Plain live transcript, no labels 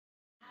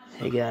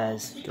Hey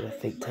guys, got a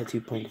fake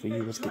tattoo planned for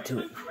you. Let's get to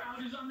it.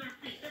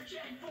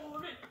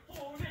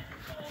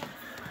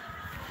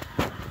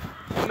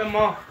 Hey,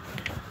 Mom.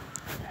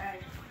 Hey.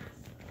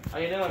 How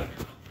you doing?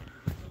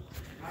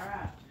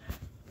 Alright.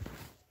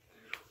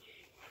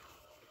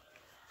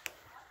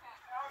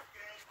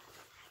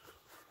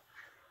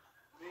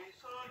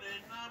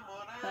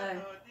 Hey.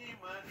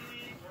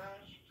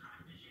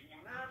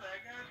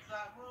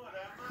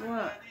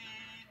 What?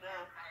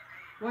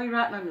 What are you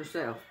writing on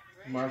yourself?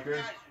 Marker?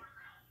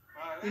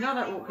 You know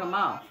that won't come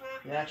off.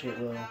 Yeah, actually it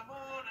will.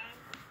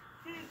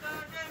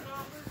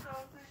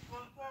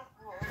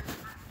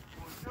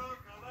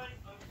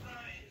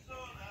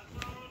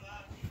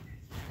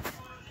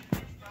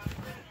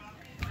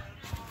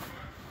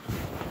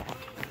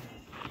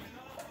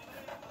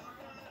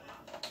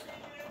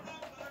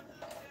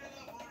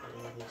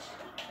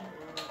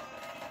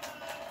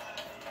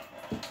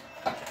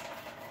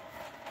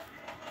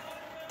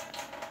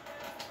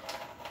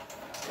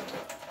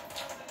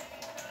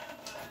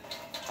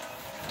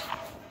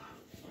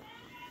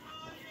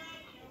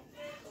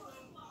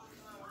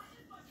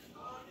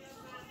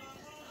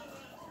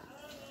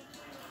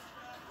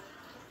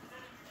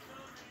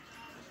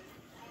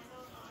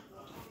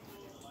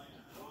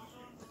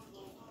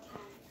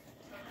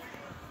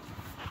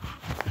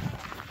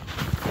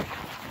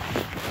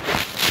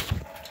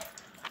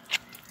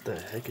 The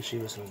heck is she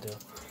listening to?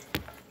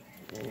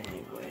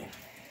 Anyway.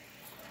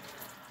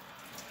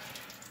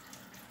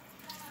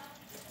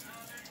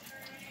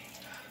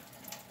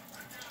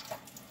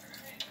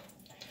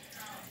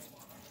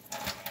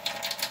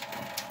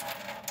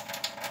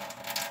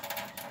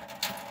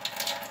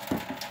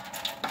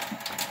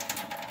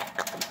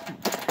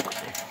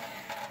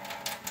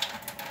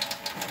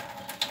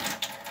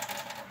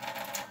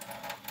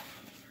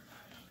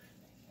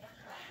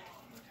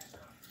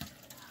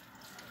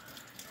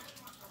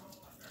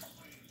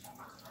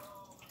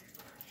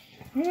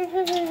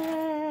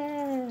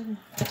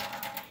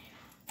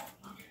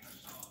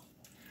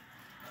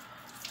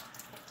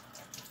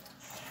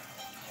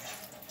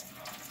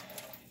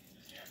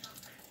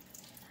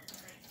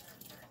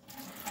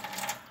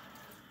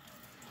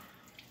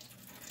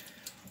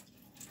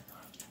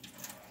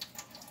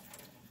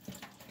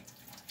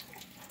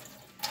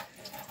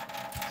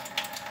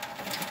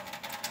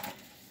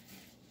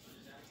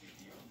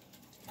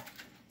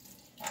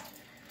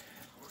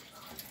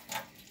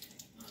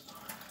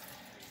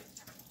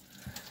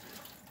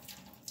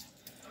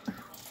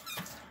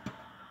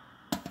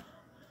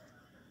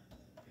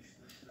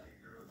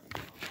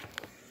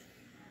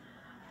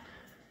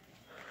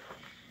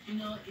 You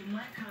know, in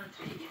my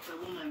country, if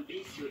a woman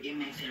beats you, it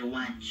makes her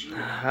want you.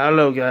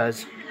 Hello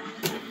guys.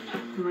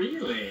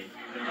 Really?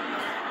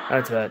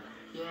 That's bad.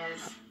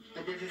 Yes,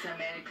 but this is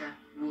America.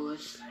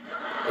 Whoosh.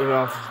 Even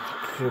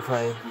off you're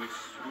playing.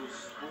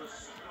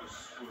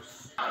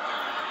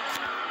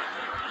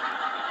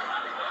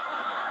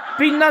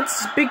 Be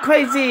nuts, be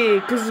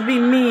crazy, cause be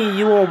me,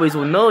 you always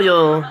will know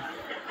yo.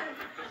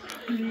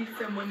 Please,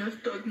 someone else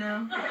talk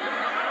now.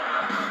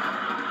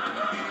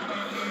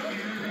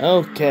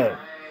 Okay.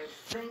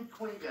 I think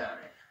we got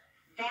it.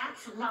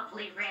 That's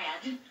lovely,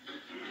 Red.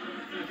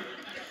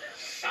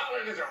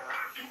 Solid as a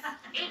rock.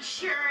 It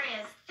sure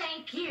is.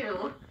 Thank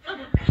you.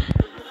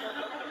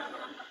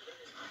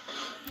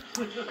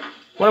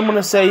 What I'm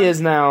gonna say is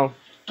now,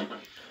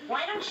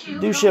 Why don't you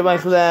do shit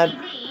like that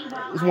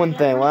is one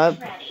thing, what?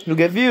 You'll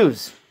get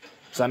views.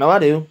 So I know I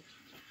do.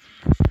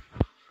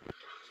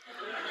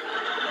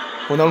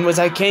 Well, no one was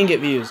I can get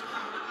views.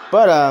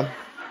 But,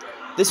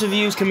 this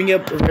review's coming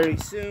up very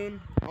soon.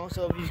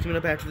 Also, reviews coming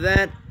up after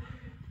that.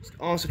 It's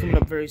also coming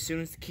up very soon.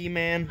 It's the Key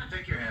Man.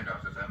 Take your hand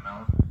off of that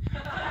melon.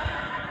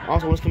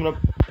 Also, what's coming up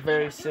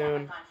very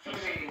soon.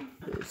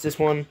 It's this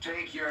one.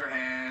 Take your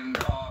hand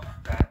off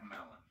that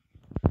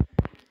melon.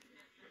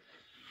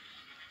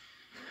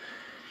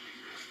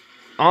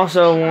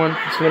 Also, one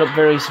it's coming up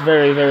very soon.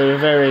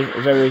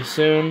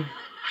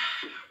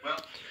 Well,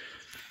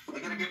 I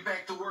gotta get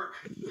back to work.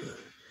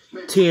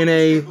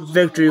 TNA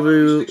Victory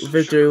Road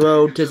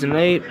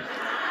 2008.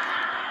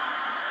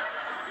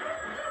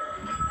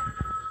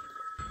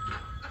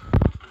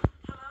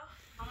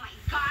 Oh my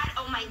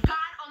god!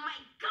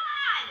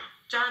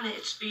 John,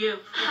 it's for you. You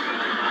beat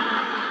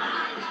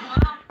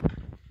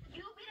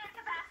us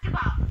at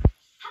basketball.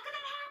 How could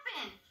that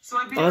happen? So I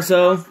beat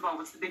Also- basketball.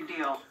 What's the big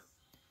deal?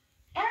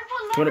 Eric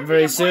will Coming never up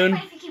very be a soon.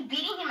 boyfriend if you keep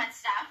beating him at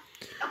stuff.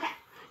 Okay.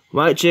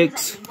 White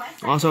Chicks.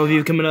 Also, a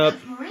review coming up.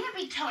 Maria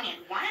beat Tony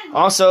at 1-1.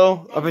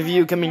 Also, a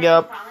review coming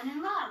up. Falling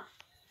in love.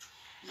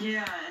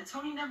 Yeah, and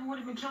Tony never would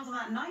have been killed in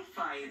that knife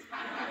fight.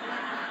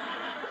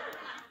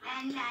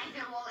 And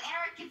neither will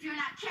Eric if you're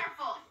not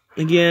careful.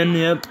 Again,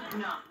 yep.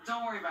 No,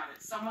 don't worry about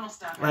it. Someone will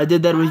stop it. I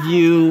did that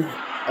review,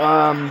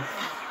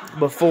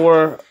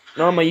 before,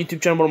 not on my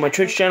YouTube channel, but on my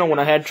Twitch channel when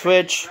I had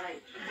Twitch. Right.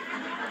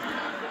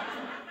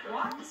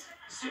 What?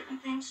 Certain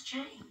things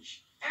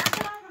change. Eric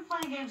and I have been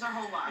playing games our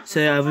whole lives.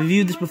 So I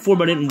reviewed this before,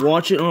 but I didn't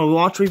watch it on a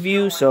watch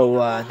review, so,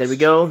 there we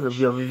go, the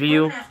real We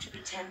review. don't have to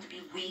pretend to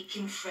be weak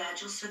weak and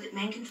fragile so that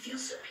men can feel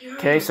superior.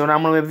 Okay, so now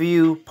I'm gonna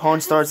review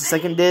Pawn Stars the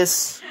second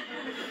disc.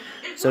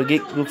 So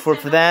look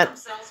forward for that.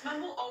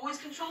 Men will always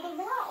control the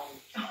world.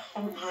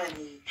 Oh,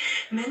 honey,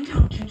 men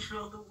don't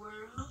control the world.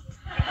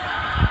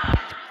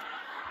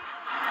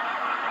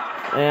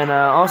 And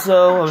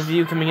also a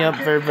review coming up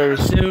very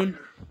soon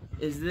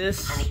is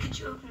this. Honey, could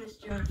you open this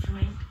jar for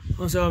me?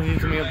 Also a review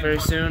coming up very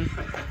soon.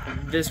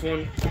 This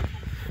one.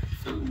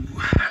 Oh,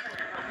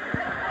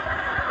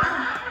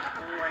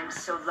 I'm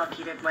so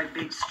lucky to have my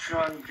big,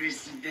 strong,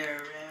 grizzly bear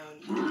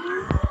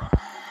around.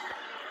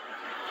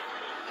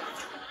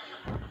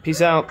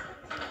 Peace out.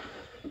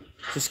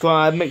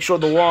 Subscribe. Make sure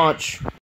to watch.